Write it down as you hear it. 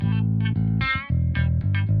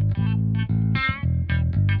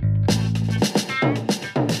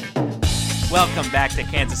Welcome back to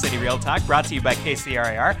Kansas City Real Talk, brought to you by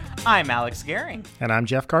KCRAR. I'm Alex Gehring. And I'm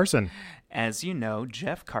Jeff Carson. As you know,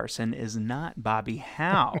 Jeff Carson is not Bobbi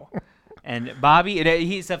Howe. And Bobbi,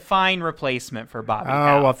 he's a fine replacement for Bobbi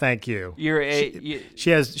Howe. Oh, well, thank you. She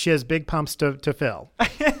has big pumps to fill.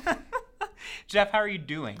 Jeff, how are you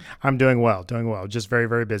doing? I'm doing well. Just very,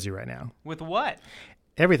 very busy right now. With what?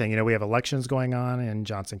 Everything. We have elections going on in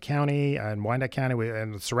Johnson County and Wyandotte County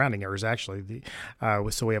and the surrounding areas, actually.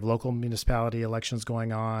 So we have local municipality elections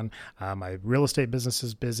going on. My real estate business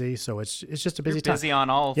is busy, so it's just a busy time. Busy on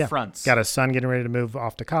all fronts. Got a son getting ready to move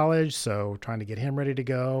off to college, so trying to get him ready to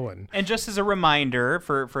go. And just as a reminder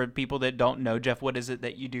for people that don't know, Jeff, what is it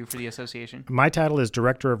that you do for the association? My title is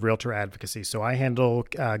Director of Realtor Advocacy, so I handle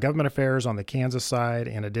government affairs on the Kansas side,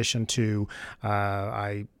 in addition to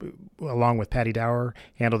I, along with Patty Dower,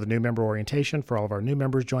 handle the new member orientation for all of our new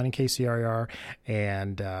members joining KCRAR,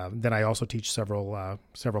 and then I also teach several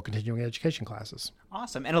continuing education classes.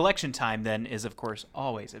 Awesome. And election time then is, of course,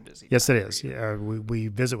 always a busy time. Yes, it is. We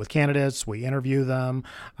visit with candidates, we interview them,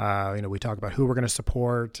 we talk about who we're going to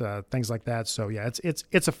support, things like that. So yeah,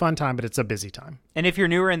 it's a fun time, but it's a busy time. And if you're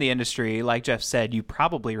newer in the industry, like Jeff said, you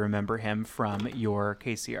probably remember him from your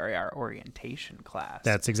KCRAR orientation class.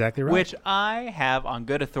 That's exactly right. Which I have on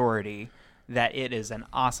good authority that it is an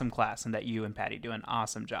awesome class and that you and Patty do an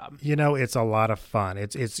awesome job. It's a lot of fun.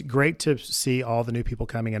 It's great to see all the new people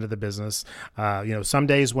coming into the business. Some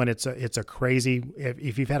days when it's a crazy,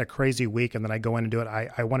 if you've had a crazy week and then I go in and do it,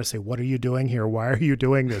 I want to say, what are you doing here? Why are you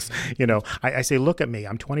doing this? I say, look at me.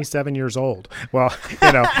 I'm 27 years old. Well,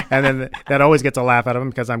 and then that always gets a laugh out of them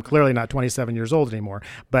because I'm clearly not 27 years old anymore.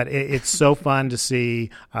 But it's so fun to see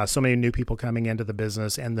so many new people coming into the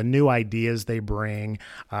business and the new ideas they bring,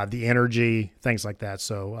 the energy, things like that.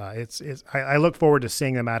 So I look forward to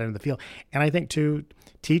seeing them out in the field. And I think, too,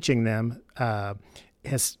 teaching them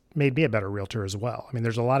has made me a better realtor as well. I mean,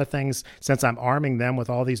 there's a lot of things, since I'm arming them with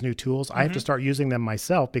all these new tools, I have to start using them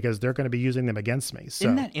myself because they're going to be using them against me. So.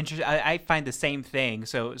 Isn't that interesting? I find the same thing.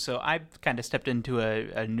 So I've kind of stepped into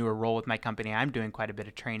a newer role with my company. I'm doing quite a bit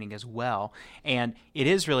of training as well. And it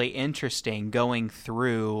is really interesting going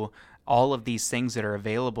through all of these things that are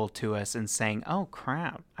available to us and saying, oh,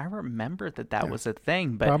 crap, I remember that was a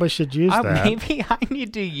thing. But probably should use that. Maybe I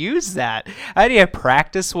need to use that. I need to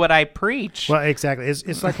practice what I preach. Well, exactly.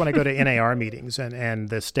 It's like when I go to NAR meetings and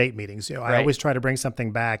the state meetings. I always try to bring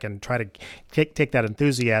something back and try to take that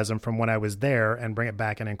enthusiasm from when I was there and bring it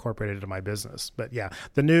back and incorporate it into my business. But yeah,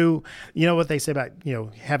 the new, what they say about,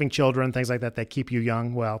 having children, things like that keep you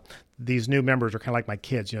young. Well, these new members are kind of like my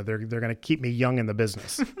kids. They're going to keep me young in the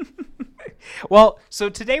business. Well, so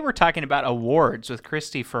today we're talking about awards with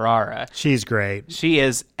Kristi Ferrara. She's great. She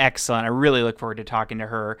is excellent. I really look forward to talking to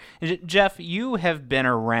her. Jeff, you have been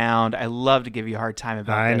around. I love to give you a hard time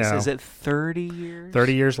about this. I know. Is it 30 years?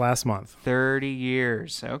 30 years last month. 30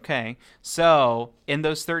 years. Okay. So in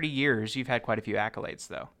those 30 years, you've had quite a few accolades,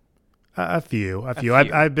 though. A few.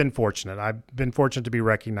 I've been fortunate. I've been fortunate to be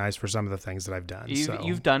recognized for some of the things that I've done.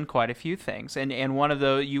 You've done quite a few things. And one of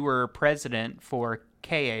those, you were president for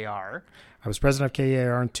KAR. I was president of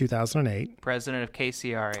KAR in 2008. President of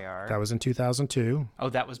KCRAR. That was in 2002. Oh,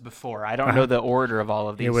 that was before. I don't know the order of all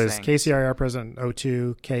of these things. It was KCRAR president in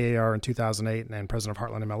 2002, KAR in 2008, and president of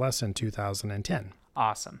Heartland MLS in 2010.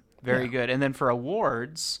 Awesome. Very good. And then for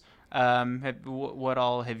awards, what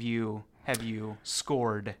all have you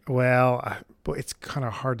scored? Well, it's kind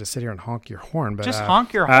of hard to sit here and honk your horn, but just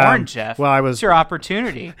honk your horn, Jeff. Well, it's your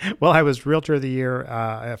opportunity. Well, I was Realtor of the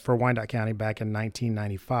Year for Wyandotte County back in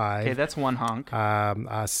 1995. Okay, that's one honk.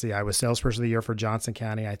 I was Salesperson of the Year for Johnson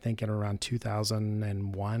County, I think in around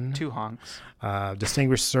 2001. 2 honks.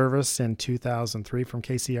 Distinguished Service in 2003 from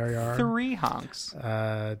KCRAR. 3 honks.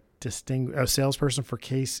 Salesperson for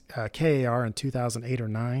KAR in 2008 or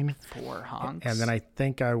 9. 4 honks. And then I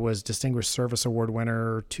think I was Distinguished Service Award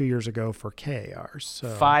winner 2 years ago for KAR. So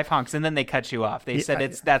 5 honks, and then they cut you off. They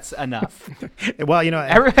said that's enough. Well,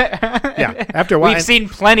 after a while, we've seen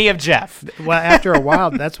plenty of Jeff. Well, after a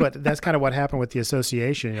while, that's kind of what happened with the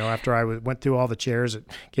association. After I went through all the chairs at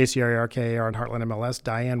KCRAR, KAR, and Heartland MLS,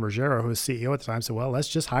 Diane Ruggiero, who was CEO at the time, said, "Well, let's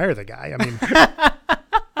just hire the guy." I mean.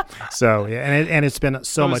 So, yeah, and it's been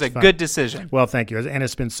so much fun. It was a good decision. Well, thank you. And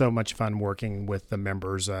it's been so much fun working with the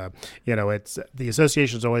members. It's the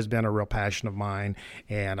association's always been a real passion of mine,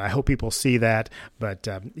 and I hope people see that. But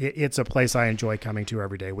it's a place I enjoy coming to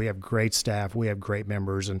every day. We have great staff. We have great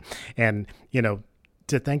members. And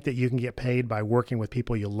to think that you can get paid by working with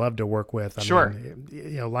people you love to work with. I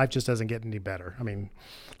mean, life just doesn't get any better. I mean,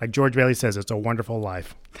 like George Bailey says, it's a wonderful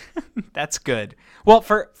life. That's good. Well,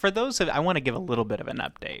 for those I want to give a little bit of an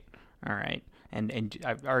update. All right. and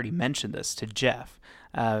I've already mentioned this to Jeff.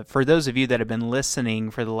 For those of you that have been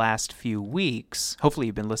listening for the last few weeks, hopefully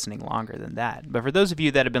you've been listening longer than that, but for those of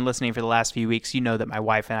you that have been listening for the last few weeks, you know that my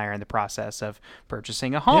wife and I are in the process of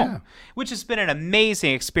purchasing a home, which has been an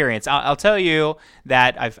amazing experience. I'll tell you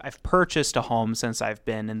that I've purchased a home since I've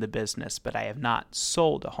been in the business, but I have not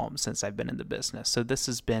sold a home since I've been in the business. So this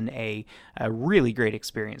has been a really great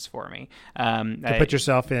experience for me. To put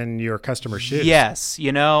yourself in your customer's shoes. Yes,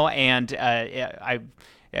 and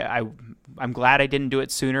I'm glad I didn't do it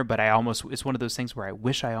sooner, but it's one of those things where I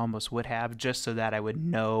wish I almost would have, just so that I would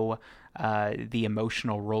know the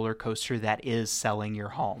emotional roller coaster that is selling your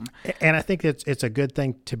home. And I think it's a good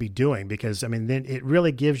thing to be doing, because, I mean, then it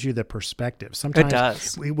really gives you the perspective. Sometimes it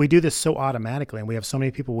does. We do this so automatically, and we have so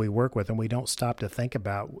many people we work with, and we don't stop to think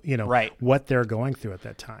about, what they're going through at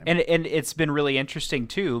that time. And it's been really interesting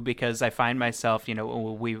too, because I find myself,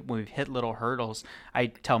 when we've hit little hurdles, I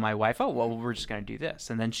tell my wife, oh, well, we're just going to do this.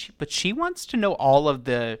 And then she wants to know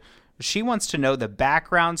she wants to know the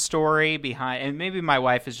background story behind, and maybe my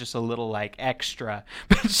wife is just a little extra,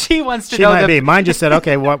 but she wants to know. Mine just said,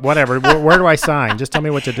 okay, whatever. Where do I sign? Just tell me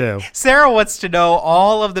what to do. Sarah wants to know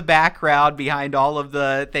all of the background behind all of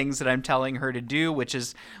the things that I'm telling her to do, which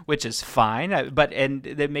is fine. And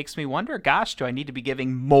it makes me wonder, gosh, do I need to be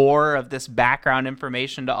giving more of this background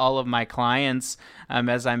information to all of my clients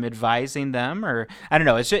as I'm advising them? Or I don't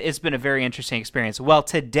know. It's been a very interesting experience. Well,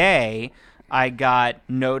 today I got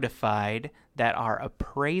notified that our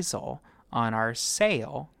appraisal on our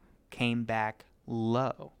sale came back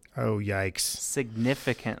low. Oh, yikes.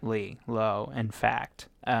 Significantly low, in fact.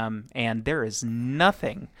 And there is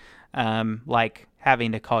nothing like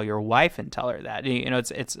having to call your wife and tell her that.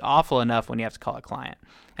 It's awful enough when you have to call a client.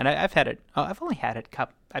 And I've only had it.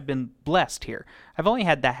 I've been blessed here. I've only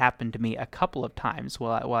had that happen to me a couple of times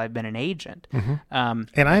while I've been an agent. Mm-hmm.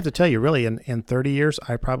 And I have to tell you, really, in 30 years,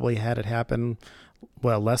 I probably had it happen,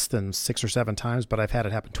 less than 6 or 7 times, but I've had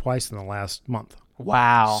it happen twice in the last month.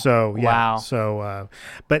 Wow. So, yeah. Wow. So,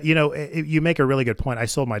 but you make a really good point. I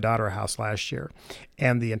sold my daughter a house last year,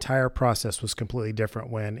 and the entire process was completely different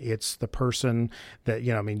when it's the person that,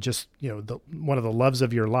 one of the loves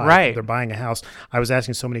of your life. Right. They're buying a house. I was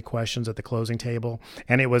asking so many questions at the closing table,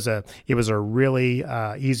 and it was a really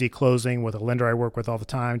easy closing with a lender I work with all the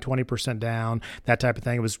time, 20% down, that type of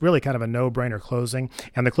thing. It was really kind of a no-brainer closing.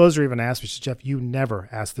 And the closer even asked me, she said, Jeff, you never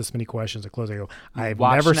ask this many questions at closing. I go, I've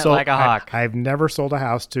never sold like a hawk. I've never sold a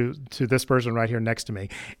house to this person right here next to me.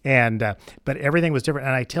 And but everything was different.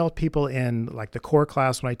 And I tell people in the core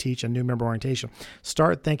class when I teach a new member orientation,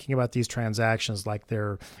 start thinking about these transactions like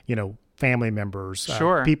they're, family members,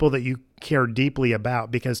 sure, people that you care deeply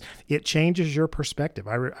about, because it changes your perspective.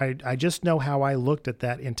 I just know how I looked at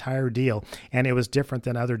that entire deal, and it was different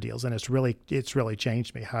than other deals. And it's really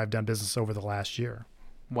changed me how I've done business over the last year.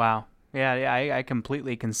 Wow. Yeah, I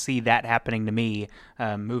completely can see that happening to me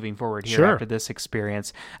moving forward here Sure. after this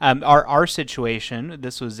experience. Our situation,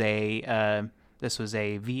 this was a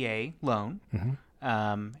VA loan,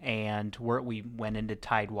 Mm-hmm. and we went into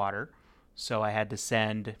Tidewater. So I had to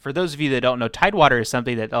send, for those of you that don't know, Tidewater is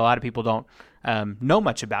something that a lot of people don't know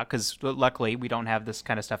much about, because luckily we don't have this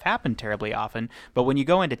kind of stuff happen terribly often. But when you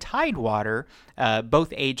go into Tidewater,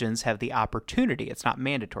 both agents have the opportunity, it's not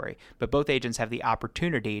mandatory, but both agents have the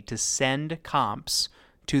opportunity to send comps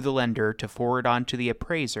to the lender to forward on to the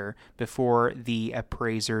appraiser before the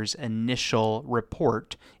appraiser's initial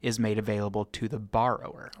report is made available to the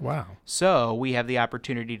borrower. Wow. So we have the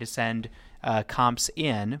opportunity to send comps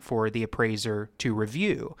in for the appraiser to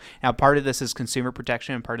review. Now, part of this is consumer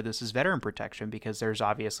protection and part of this is veteran protection, because there's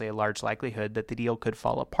obviously a large likelihood that the deal could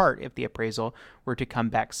fall apart if the appraisal were to come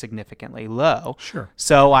back significantly low. Sure.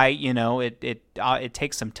 So it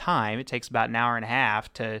takes some time. It takes about an hour and a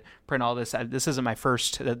half to print all this. This isn't my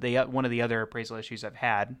first. One of the other appraisal issues I've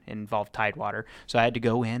had involved Tidewater. So I had to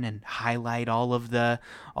go in and highlight all of the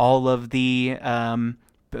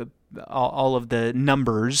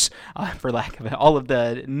numbers, for lack of it, all of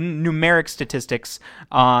the numeric statistics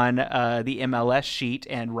on the MLS sheet,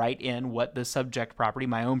 and write in what the subject property,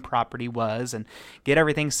 my own property, was, and get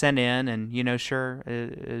everything sent in. And sure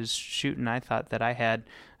as shooting, I thought that I had.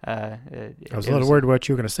 I was a little worried what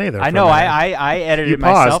you were going to say there. I know. I edited you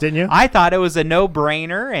myself. paused, didn't you? I thought it was a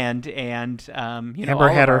no-brainer, and Amber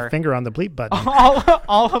had her finger on the bleep button.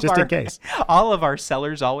 all of just our, in case. All of our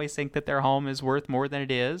sellers always think that their home is worth more than it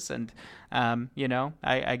is, and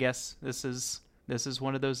I guess this is this is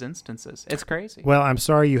one of those instances. It's crazy. Well, I'm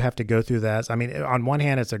sorry you have to go through that. I mean, on one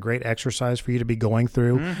hand, it's a great exercise for you to be going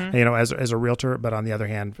through, as a realtor. But on the other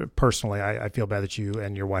hand, personally, I feel bad that you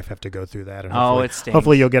and your wife have to go through that. And it stinks.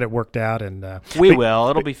 Hopefully you'll get it worked out. And we will.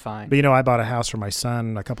 It'll be fine. But I bought a house for my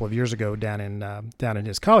son a couple of years ago down in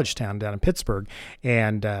his college town down in Pittsburgh,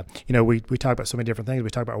 and we talked about so many different things. We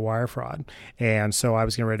talked about wire fraud, and so I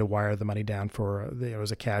was getting ready to wire the money down for it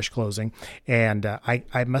was a cash closing, and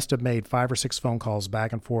I must have made 5 or 6 phone calls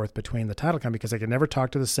back and forth between the title company because I could never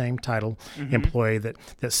talk to the same title employee that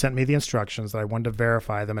sent me the instructions that I wanted to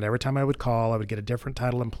verify them. And every time I would call, I would get a different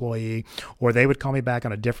title employee, or they would call me back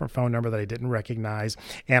on a different phone number that I didn't recognize.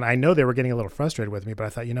 And I know they were getting a little frustrated with me, but I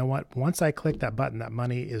thought, you know what? Once I click that button, that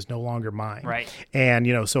money is no longer mine. Right. And,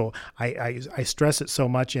 so I stress it so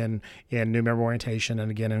much in new member orientation and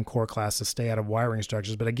again in core class to stay out of wiring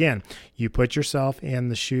instructions. But again, you put yourself in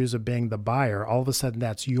the shoes of being the buyer. All of a sudden,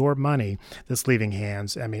 that's your money that's leaving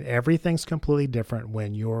hands. I mean, everything's completely different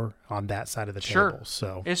when you're on that side of the table.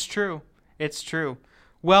 So it's true. It's true.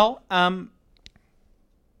 Well,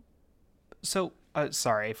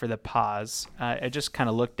 sorry for the pause. I just kind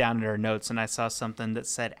of looked down at our notes and I saw something that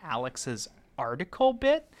said Alex's article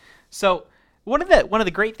bit. So one of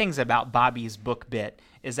the great things about Bobbi's book bit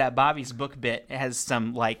is that Bobbi's book bit has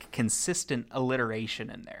some consistent alliteration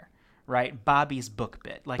in there. Right, Bobbi's book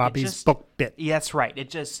bit. Bobbi's book bit. Yeah, that's right. It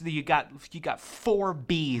just you got 4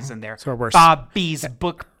 B's in there. So we're Bobbi's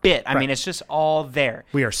book bit. I mean, it's just all there.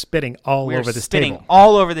 We are spitting all over this table. Spitting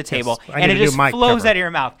all over the table, yes, and it just flows out of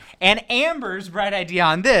your mouth. And Amber's bright idea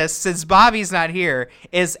on this, since Bobbi's not here,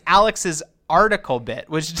 is Alex's article bit,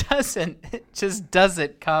 which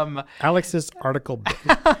doesn't come. Alex's article bit.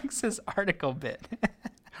 Alex's article bit.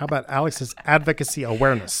 How about Alex's advocacy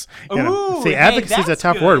awareness? Ooh, advocacy is a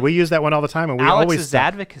tough word. We use that one all the time, and we Alex's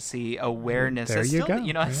advocacy awareness. There you go.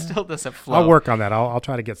 It still doesn't flow. I'll work on that. I'll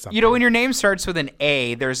try to get something. When your name starts with an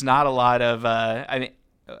A, there's not a lot of.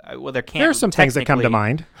 There can't. There's some things that come to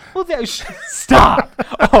mind. Well, stop.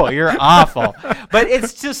 Oh, you're awful. But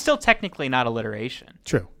it's just still technically not alliteration.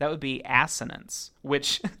 True. That would be assonance,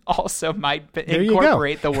 which also might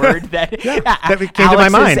incorporate the word that that came to my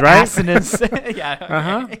mind, right? Assonance.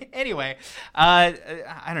 Yeah. Anyway,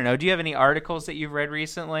 I don't know. Do you have any articles that you've read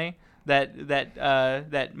recently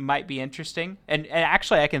that might be interesting? And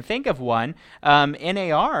actually, I can think of one.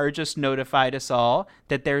 NAR just notified us all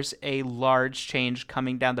that there's a large change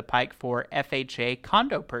coming down the pike for FHA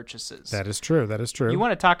condo purchases. That is true. You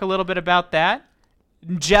want to talk a little bit about that?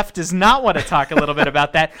 Jeff does not want to talk a little bit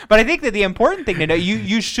about that, but I think that the important thing to know,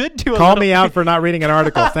 you should do. Call me out for not reading an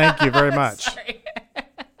article. Thank you very much. Sorry.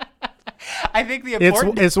 I think the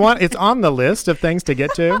important it's on the list of things to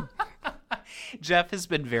get to. Jeff has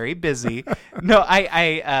been very busy. No,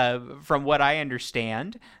 I from what I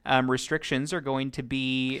understand, restrictions are going to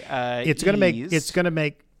be it's going to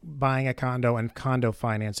make buying a condo and condo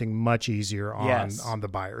financing much easier on the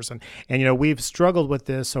buyers. And we've struggled with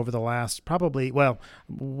this over the last probably,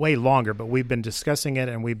 way longer, but we've been discussing it,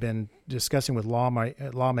 and we've been discussing with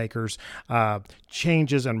lawmakers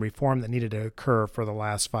changes and reform that needed to occur for the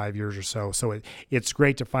last 5 years or so. So it's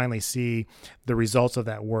great to finally see the results of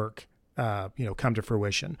that work come to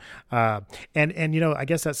fruition. I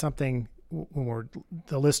guess that's something when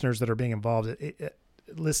the listeners that are being involved,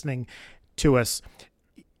 listening to us,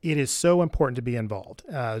 it is so important to be involved.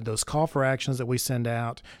 Those call for actions that we send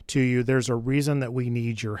out to you, there's a reason that we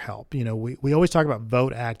need your help. We always talk about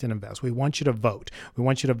vote, act, and invest. We want you to vote. We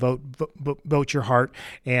want you to vote your heart,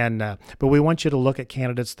 but we want you to look at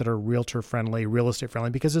candidates that are realtor friendly, real estate friendly,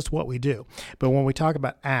 because it's what we do. But when we talk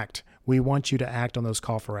about act, we want you to act on those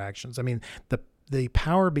call for actions. I mean, the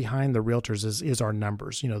power behind the realtors is our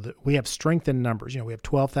numbers. We have strength in numbers. We have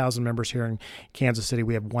 12,000 members here in Kansas City.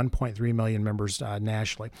 We have 1.3 million members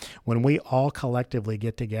nationally. When we all collectively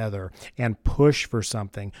get together and push for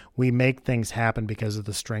something, we make things happen because of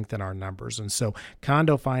the strength in our numbers. And so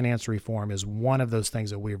condo finance reform is one of those things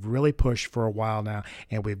that we've really pushed for a while now,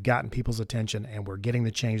 and we've gotten people's attention, and we're getting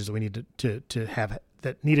the changes that we need to have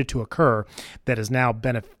that needed to occur that is now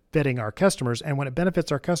benefiting our customers. And when it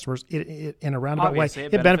benefits our customers, it in a roundabout way,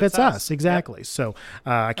 it benefits us. Exactly. Yep. So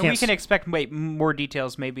I can't. And we can expect more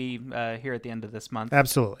details maybe here at the end of this month.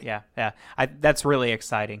 Absolutely. Yeah. That's really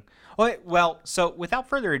exciting. Well, so without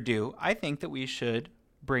further ado, I think that we should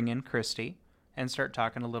bring in Kristi and start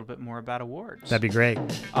talking a little bit more about awards. That'd be great.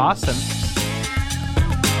 Awesome.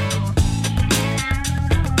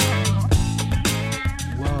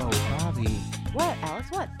 Whoa, Bobbi. What,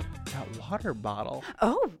 Alex? What? That water bottle.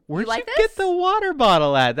 Oh, Where'd you like you this? get the water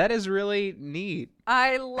bottle at? That is really neat.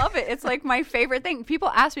 I love it. It's like my favorite thing. People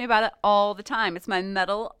ask me about it all the time. It's my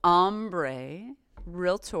metal ombre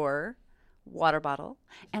Realtor water bottle,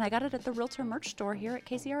 and I got it at the Realtor merch store here at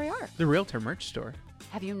KCRAR. The Realtor merch store?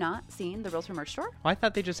 Have you not seen the Realtor merch store? Well, I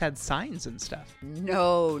thought they just had signs and stuff.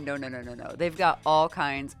 No. They've got all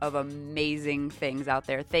kinds of amazing things out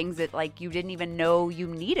there. Things that like you didn't even know you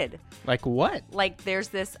needed. Like what? Like there's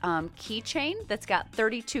this keychain that's got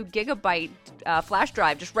 32 gigabyte flash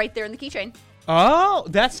drive just right there in the keychain. Oh,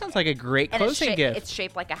 that sounds like a great And closing gift. It's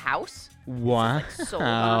shaped like a house. Wow. It's like sold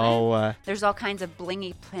on it. There's all kinds of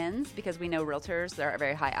blingy pins because we know realtors, they're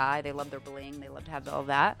very high eye. They love their bling. They love to have all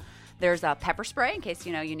that. There's a pepper spray in case,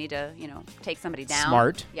 you need to, take somebody down.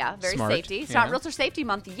 Smart. Yeah, very Smart. safety. It's not Realtor Safety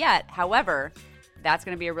Month yet. However, that's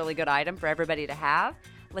going to be a really good item for everybody to have.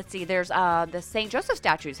 Let's see. There's the St. Joseph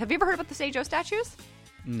statues. Have you ever heard about the St. Joe statues?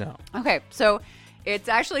 No. Okay, so it's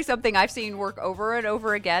actually something I've seen work over and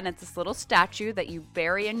over again. It's this little statue that you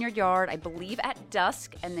bury in your yard, I believe at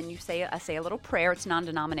dusk, and then you say a little prayer. It's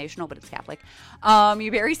non-denominational, but it's Catholic.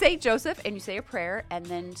 You bury St. Joseph, and you say a prayer, and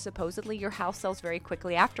then supposedly your house sells very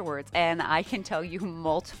quickly afterwards. And I can tell you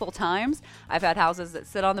multiple times, I've had houses that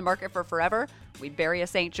sit on the market for forever. We bury a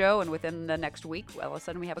St. Joe, and within the next week, all of a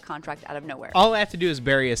sudden we have a contract out of nowhere. All I have to do is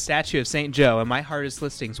bury a statue of St. Joe, and my hardest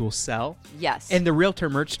listings will sell? Yes. And the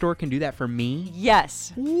Realtor merch store can do that for me?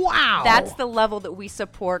 Yes. Wow. That's the level that we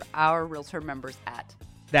support our Realtor members at.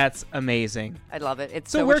 That's amazing. I love it.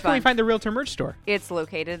 It's So so where much can fun. we find the Realtor merch store? It's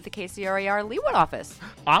located at the KCRAR Leawood office.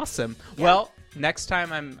 Awesome. Yeah. Well, next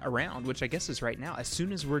time I'm around, which I guess is right now, as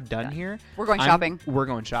soon as we're done here, We're going shopping. We're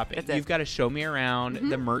going shopping. That's it. You've got to show me around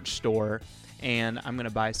the merch store, and I'm going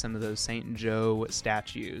to buy some of those St. Joe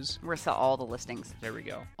statues. We're going to sell all the listings. There we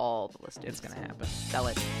go. All the listings. It's going to happen. Sell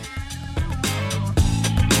it.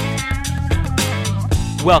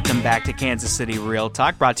 Welcome back to Kansas City Real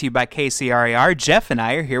Talk, brought to you by KCRAR. Jeff and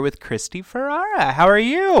I are here with Kristi Ferrara. How are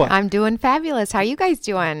you? I'm doing fabulous. How are you guys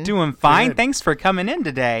doing? Doing fine. Good. Thanks for coming in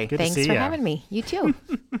today. Good Thanks to see for ya. having me. You too.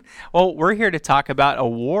 Well, we're here to talk about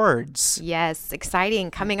awards. Yes,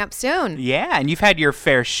 exciting. Coming up soon. Yeah, and you've had your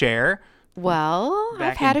fair share. Well, I've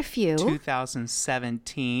Back had in a few.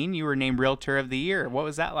 2017, you were named Realtor of the Year. What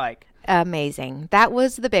was that like? Amazing. That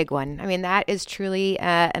was the big one. I mean, that is truly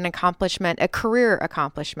an accomplishment, a career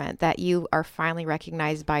accomplishment that you are finally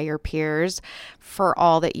recognized by your peers for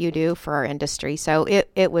all that you do for our industry. So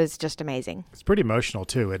it was just amazing. It's pretty emotional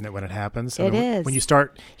too, isn't it, when it happens? It is. When you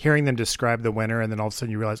start hearing them describe the winner, and then all of a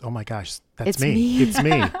sudden you realize, oh my gosh, that's It's me. It's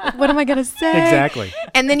me. What am I going to say? Exactly.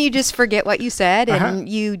 And then you just forget what you said, and Uh-huh.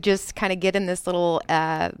 you just kind of get in this little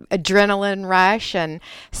adrenaline rush, and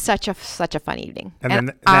such a fun evening. And And,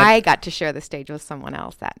 then I got to share the stage with someone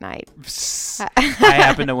else that night. I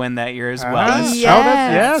happened to win that year as well.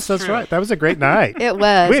 Yes. That's right. That was a great night. It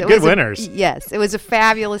was. We had It good was winners. Yes, it was a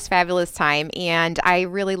fabulous, fabulous time, and I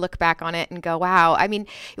really look back on it and go, "Wow!" I mean,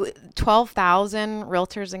 12,000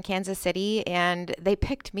 realtors in Kansas City, and they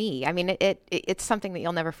picked me. I mean, it's something that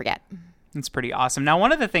you'll never forget. It's pretty awesome. Now,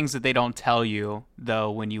 one of the things that they don't tell you, though,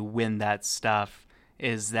 when you win that stuff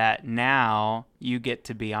is that now you get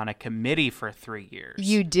to be on a committee for 3 years.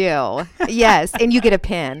 You do, yes, and you get a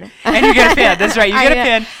pin. And you get a pin. That's right. You I get a know.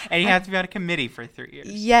 pin, and you have to be on a committee for 3 years.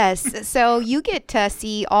 Yes. So you get to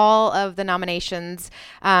see all of the nominations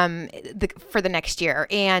for the next year.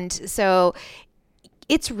 And so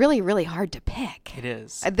it's really, really hard to pick. It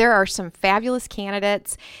is. There are some fabulous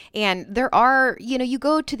candidates, and there are, you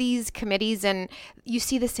go to these committees and you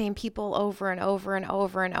see the same people over and over and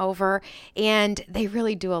over and over, and they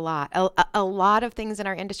really do a lot. A lot of things in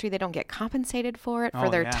our industry, they don't get compensated for it, for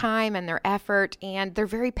their time and their effort, and they're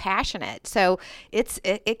very passionate. So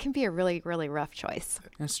it can be a really, really rough choice.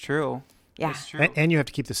 That's true. Yeah. That's true. And you have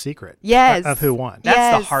to keep the secret Yes. of who won.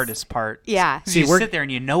 That's the Yes. hardest part. Yeah. See, you we're- sit there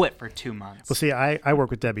and you know it for 2 months. Well, see, I work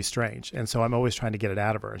with Debbie Strange, and so I'm always trying to get it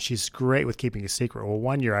out of her, and she's great with keeping a secret. Well,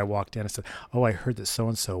 one year I walked in and said, oh, I heard that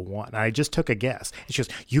so-and-so won. And I just took a guess. And she goes,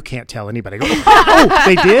 you can't tell anybody. I go, oh,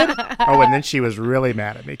 they did? Oh, and then she was really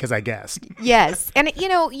mad at me because I guessed. Yes. And,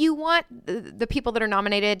 you want the people that are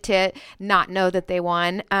nominated to not know that they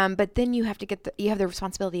won, but then you have to you have the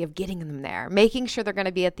responsibility of getting them there, making sure they're going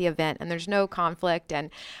to be at the event and there's no conflict. And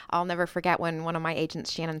I'll never forget when one of my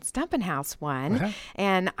agents, Shannon Stumpenhouse, won. Uh-huh.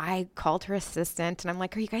 And I called her assistant and I'm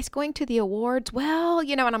like, are you guys going to the awards? Well,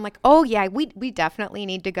 and I'm like, oh, yeah, we definitely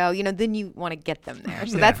need to go. Then you want to get them there.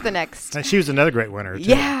 So that's the next. And she was another great winner, too.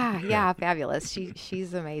 Yeah, fabulous.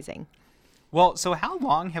 She's amazing. Well, so how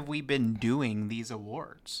long have we been doing these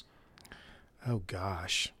awards? Oh,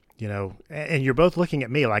 gosh. and you're both looking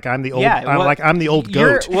at me like I'm the old, well, I'm the old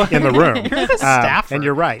goat in the room. You're the staffer. And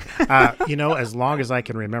you're right. As long as I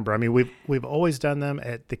can remember. I mean, we've always done them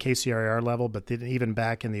at the KCRAR level, but then even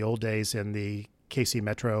back in the old days in the KC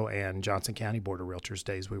Metro and Johnson County Board of Realtors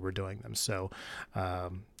days, we were doing them. So,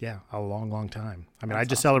 a long time. I mean, I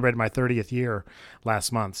just celebrated my 30th year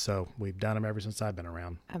last month, so we've done them ever since I've been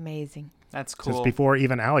around. Amazing. That's cool. Since before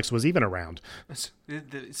even Alex was even around.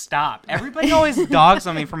 Stop. Everybody always dogs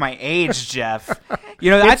on me for my age, Jeff.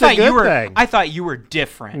 I thought you were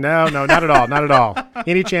different. No, not at all. Not at all.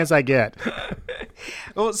 Any chance I get.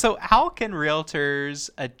 Well, so how can realtors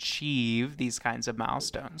achieve these kinds of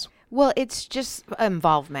milestones? Well, it's just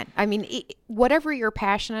involvement. I mean, whatever you're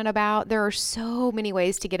passionate about, there are so many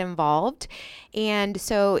ways to get involved. And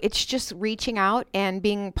so it's just reaching out and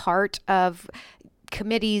being part of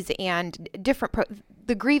committees and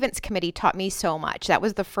the grievance committee taught me so much. That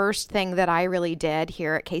was the first thing that I really did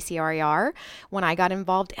here at KCRAR when I got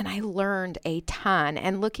involved, and I learned a ton.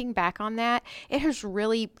 And looking back on that, it has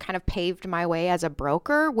really kind of paved my way as a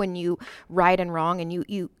broker when you right and wrong and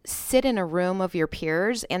you sit in a room of your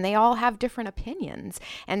peers and they all have different opinions.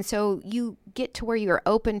 And so you get to where you're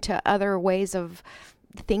open to other ways of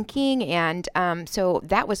thinking, and so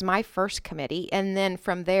that was my first committee. And then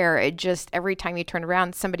from there, it just every time you turn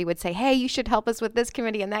around, somebody would say, hey, you should help us with this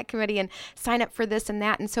committee and that committee and sign up for this and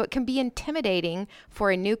that. And so it can be intimidating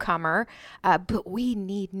for a newcomer, but we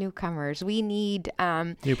need newcomers. We need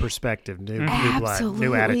new perspective, new blood,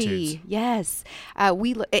 new attitudes. Yes.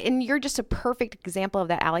 And you're just a perfect example of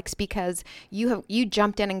that, Alex, because you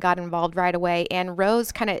jumped in and got involved right away and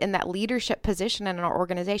rose kind of in that leadership position in our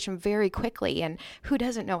organization very quickly. And who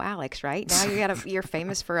doesn't know Alex, right? Now you're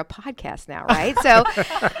famous for a podcast now, right? So,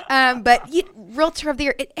 but Realtor of the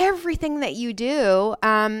Year, everything that you do,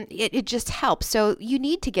 it just helps. So you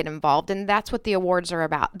need to get involved, and that's what the awards are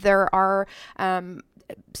about. There are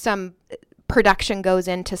some production goes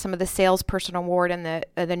into some of the salesperson award and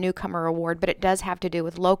the newcomer award, but it does have to do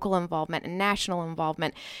with local involvement and national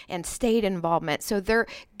involvement and state involvement. So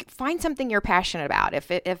find something you're passionate about. If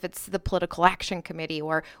it's the political action committee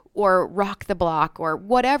or Rock the Block or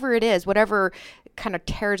whatever it is, whatever kind of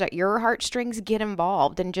tears at your heartstrings, get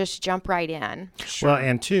involved and just jump right in. Sure. Well,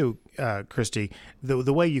 and two, Kristi,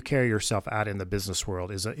 the way you carry yourself out in the business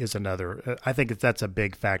world is another. I think that's a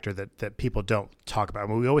big factor that people don't talk about. I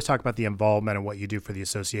mean, we always talk about the involvement and what you do for the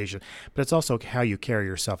association, but it's also how you carry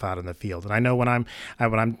yourself out in the field. And I know when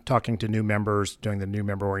I'm talking to new members, doing the new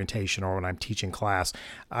member orientation, or when I'm teaching class,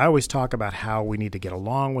 I always talk about how we need to get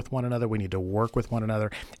along with one another. We need to work with one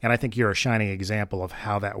another. And I think you're a shining example of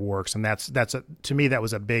how that works. And to me, that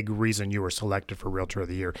was a big reason you were selected for Realtor of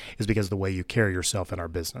the Year, is because of the way you carry yourself in our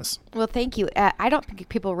business. Well, thank you. I don't think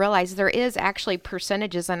people realize there is actually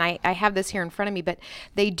percentages, and I have this here in front of me, but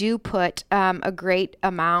they do put a great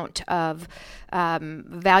amount of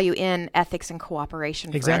value in ethics and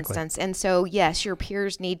cooperation, for instance. And so, yes, your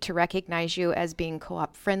peers need to recognize you as being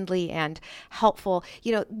co-op friendly and helpful.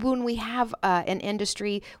 When we have an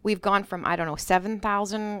industry, we've gone from,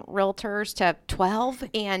 7,000 realtors to 12.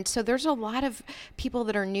 And so there's a lot of people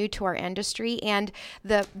that are new to our industry, and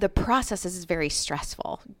the process is very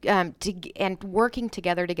stressful. And working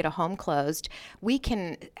together to get a home closed, we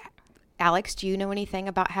can... Alex, do you know anything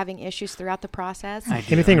about having issues throughout the process?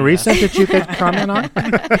 Anything recent that you could comment on?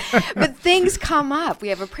 But things come up. We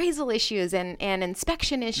have appraisal issues and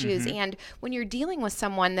inspection issues. Mm-hmm. And when you're dealing with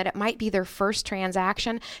someone that it might be their first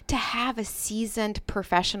transaction, to have a seasoned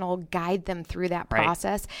professional guide them through that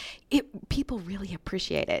process, people really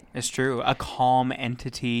appreciate it. It's true. A calm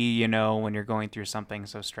entity, when you're going through something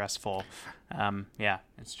so stressful. Yeah,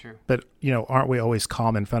 it's true. But, aren't we always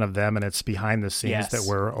calm in front of them, and it's behind the scenes that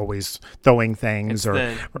we're always throwing things, it's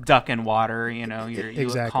the duck in water, you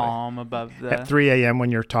look calm above the... At 3 a.m.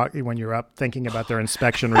 when you're up thinking about their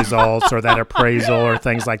inspection results or that appraisal or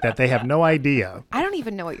things like that, they have no idea. I don't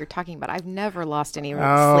even know what you're talking about. I've never lost any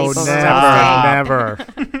sleep over never.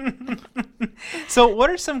 So what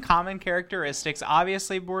are some common characteristics?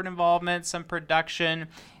 Obviously, board involvement, some production.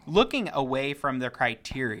 Looking away from the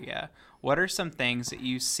criteria, what are some things that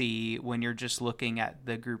you see when you're just looking at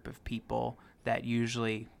the group of people that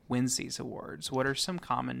usually wins these awards? What are some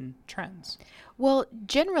common trends? Well,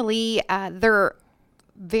 generally, they're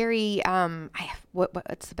very,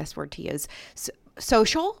 what's the best word to use?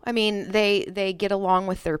 Social. I mean, they get along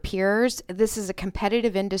with their peers. This is a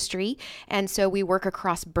competitive industry, and so we work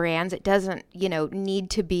across brands. It doesn't,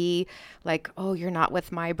 need to be like, oh, you're not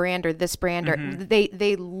with my brand or this brand. Mm-hmm. Or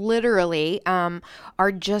they literally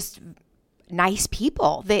are just nice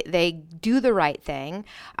people. They do the right thing.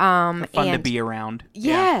 Fun to be around.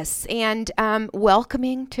 Yes, and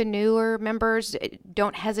welcoming to newer members.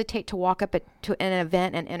 Don't hesitate to walk up to an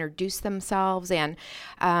event and introduce themselves and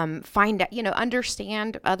find out,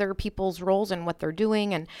 understand other people's roles and what they're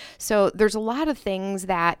doing. And so there's a lot of things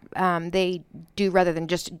that they do rather than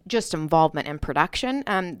just involvement in production.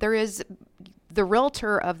 There is the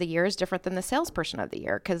realtor of the year is different than the salesperson of the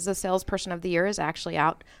year, because the salesperson of the year is actually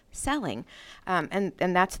out selling. And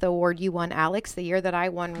that's the award you won, Alex, the year that I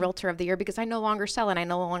won realtor of the year, because I no longer sell and I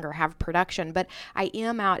no longer have production, but I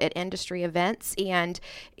am out at industry events, and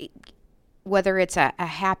whether it's a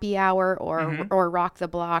happy hour or Rock the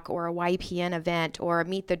Block or a YPN event or a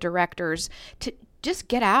Meet the Directors, to just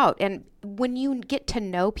get out. And when you get to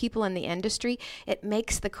know people in the industry, it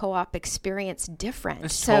makes the co-op experience different.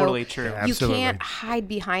 It's totally true. Yeah, You absolutely. can't hide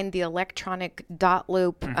behind the electronic dot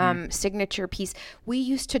loop signature piece. We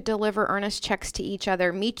used to deliver earnest checks to each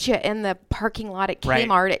other, meet you in the parking lot at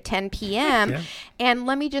Kmart at 10 p.m. Yeah. And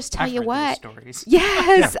let me just tell I've you heard what. those stories.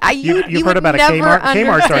 Yes. You've heard would about a never Kmart.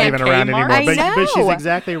 Kmart's aren't understand. even around Kmart? anymore. I But she's know.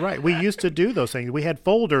 exactly right. We used to do those things. We had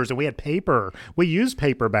folders and we had paper. We used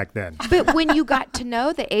paper back then. But when you got to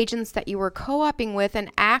know the agents that you were co-oping with,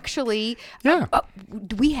 and actually,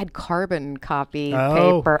 we had carbon copy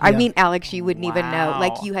paper. I yeah. mean, Alex, you wouldn't even know. Wow.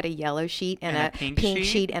 Like, you had a yellow sheet and a pink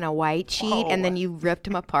sheet and a white sheet, and then you ripped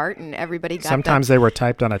them apart, and everybody got Sometimes they were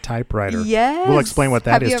typed on a typewriter. Yes. We'll explain what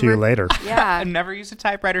that Have is you to you ever- later. Yeah. I never used a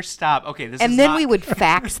typewriter. Stop. Okay, this And is then not, we would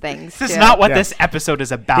fax things. This is too. not what Yeah. this episode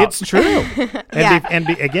is about. It's true. Yeah.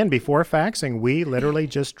 Again, before faxing, we literally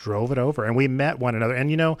just drove it over and we met one another.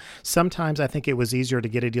 And, sometimes I think it was easier to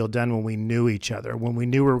get a deal done when we knew each other, when we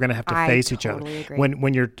knew we were going to have to I face each other. totally agree.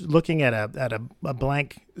 When you're looking at a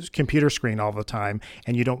blank computer screen all the time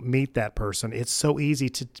and you don't meet that person, it's so easy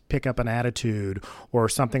to pick up an attitude or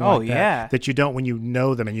something like that you don't when you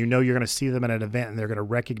know them and you're going to see them at an event and they're going to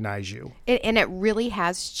recognize you. And it really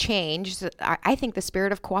has changed, I think, the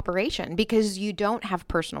spirit of cooperation, because you don't have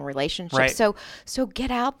personal relationships. Right. So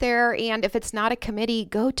get out there, and if it's not a committee,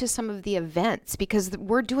 go to some of the events, because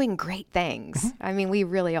we're doing great things. I mean, we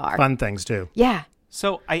really are. Fun things too. Yeah.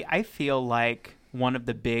 So I feel like one of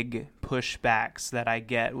the big pushbacks that I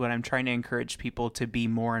get when I'm trying to encourage people to be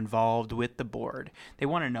more involved with the board, they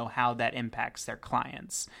want to know how that impacts their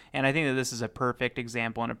clients. And I think that this is a perfect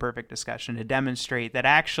example and a perfect discussion to demonstrate that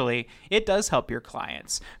actually it does help your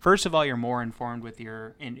clients. First of all, you're more informed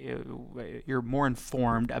you're more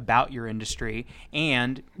informed about your industry,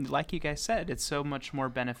 and like you guys said, it's so much more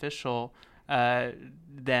beneficial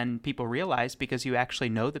than people realize, because you actually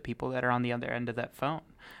know the people that are on the other end of that phone.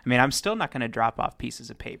 I mean, I'm still not going to drop off pieces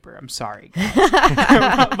of paper. I'm sorry,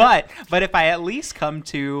 guys. but if I at least come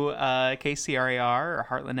to KCRAR or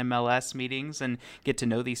Heartland MLS meetings and get to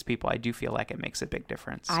know these people, I do feel like it makes a big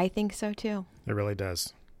difference. I think so too. It really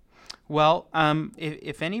does. Well,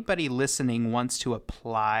 if anybody listening wants to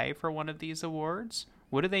apply for one of these awards,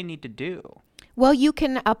 what do they need to do? Well, you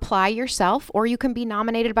can apply yourself, or you can be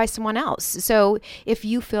nominated by someone else. So if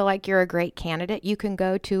you feel like you're a great candidate, you can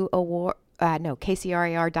go to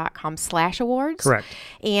KCRAR.com/awards. Correct.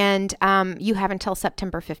 And you have until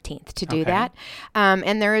September 15th to do Okay. that.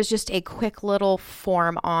 And there is just a quick little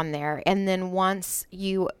form on there. And then once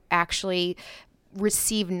you actually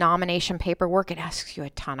receive nomination paperwork, it asks you a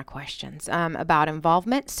ton of questions about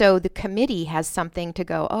involvement. So the committee has something to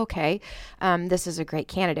go, okay, this is a great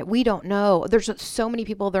candidate. We don't know. There's so many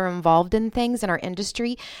people that are involved in things in our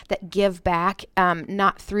industry that give back,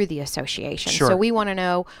 not through the association. Sure. So we want to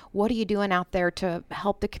know, what are you doing out there to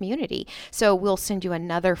help the community? So we'll send you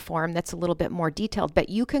another form that's a little bit more detailed, but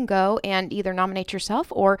you can go and either nominate yourself,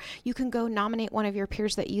 or you can go nominate one of your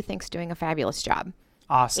peers that you think's doing a fabulous job.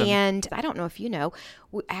 Awesome. And I don't know if you know,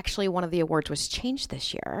 actually one of the awards was changed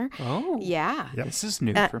this year. Oh. Yeah. This is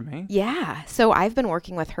new for me. Yeah. So I've been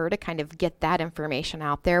working with her to kind of get that information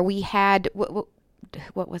out there. We had, what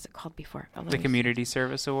was it called before? The Community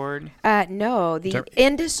Service Award? No, the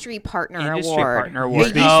Industry Partner Industry Award. Partner Award.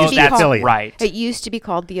 It used to be that's called- right. It used to be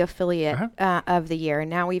called the Affiliate of the Year, and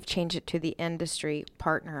now we've changed it to the Industry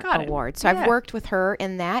Partner Got it. Award. So Yeah. I've worked with her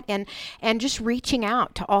in that, and just reaching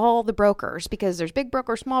out to all the brokers, because there's big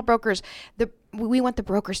brokers, small brokers. We want the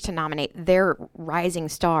brokers to nominate their rising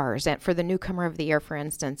stars for the Newcomer of the Year, for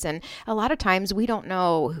instance. And a lot of times we don't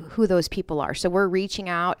know who those people are. So we're reaching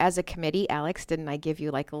out as a committee. Alex, didn't I give you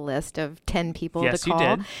like a list of 10 people Yes, to you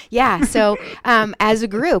call? did. Yeah. So as a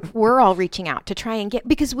group, we're all reaching out to try and get,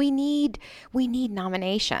 because we need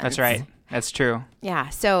nominations. That's right. That's true. Yeah,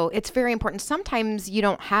 so it's very important. Sometimes you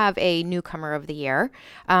don't have a newcomer of the year.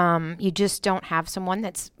 You just don't have someone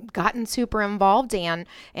that's gotten super involved and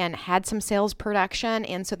had some sales production.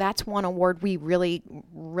 And so that's one award we really,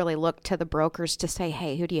 really look to the brokers to say,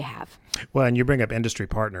 hey, who do you have? Well, and you bring up industry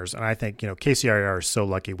partners, and I think, KCRAR is so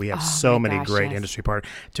lucky. We have so many great industry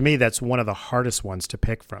partners. To me, that's one of the hardest ones to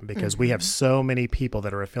pick from because we have so many people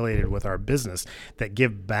that are affiliated with our business that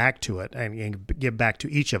give back to it and give back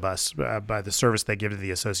to each of us by the service they give to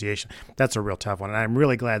the association. That's a real tough one, and I'm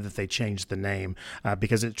really glad that they changed the name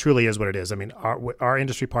because it truly is what it is. I mean, our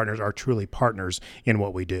industry partners are truly partners in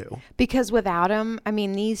what we do. Because without them, I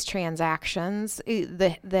mean, these transactions,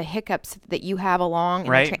 the hiccups that you have along,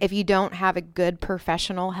 right. If you don't have a good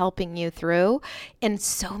professional helping you through in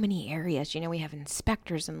so many areas, we have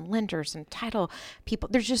inspectors and lenders and title people.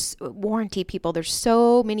 There's just warranty people. There's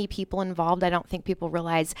so many people involved. I don't think people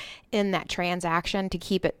realize in that transaction to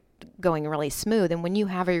keep it going really smooth. And when you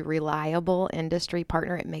have a reliable industry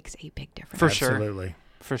partner, it makes a big difference. For sure. Absolutely.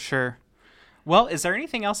 For sure. Well, is there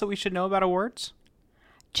anything else that we should know about awards?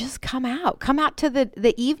 Just come out to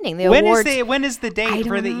the evening. The when awards. When is the date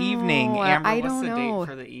for the evening, Amber? I what's don't the know. date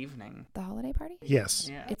for the evening? The holiday party? Yes.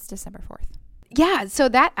 Yeah. It's December 4th. Yeah, so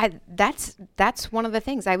that's one of the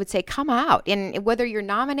things I would say. Come out, and whether you're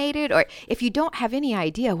nominated or if you don't have any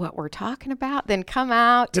idea what we're talking about, then come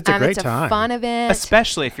out. It's a great it's time. a fun event,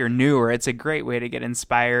 Especially if you're newer. It's a great way to get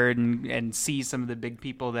inspired and see some of the big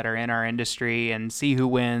people that are in our industry and see who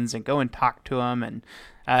wins and go and talk to them. And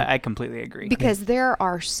I completely agree. because there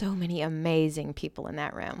are so many amazing people in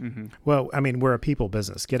that room. Mm-hmm. Well, I mean, we're a people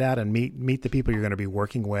business. Get out and meet the people you're going to be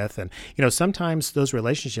working with. And, sometimes those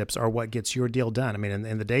relationships are what gets your deal done. I mean,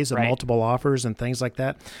 in the days of Right. multiple offers and things like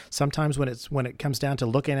that, sometimes when it comes down to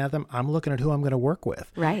looking at them, I'm looking at who I'm going to work with.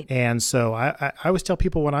 Right. And so I always tell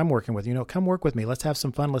people when I'm working with, come work with me. Let's have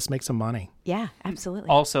some fun. Let's make some money. Yeah, absolutely.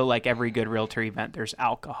 Also, like every good realtor event, there's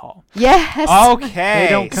alcohol. Yes. Okay.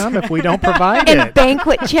 They don't come if we don't provide And it.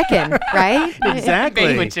 banquet chicken, right? Exactly.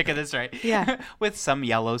 Banquet chicken, that's right. Yeah. With some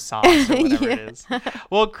yellow sauce or whatever it is.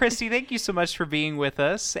 Well, Kristi, thank you so much for being with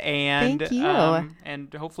us. And, Thank you.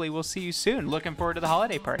 And hopefully we'll see you soon. Looking forward to the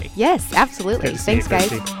holiday party. Yes, absolutely. Good to see you, Thanks,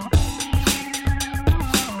 guys. Kristi.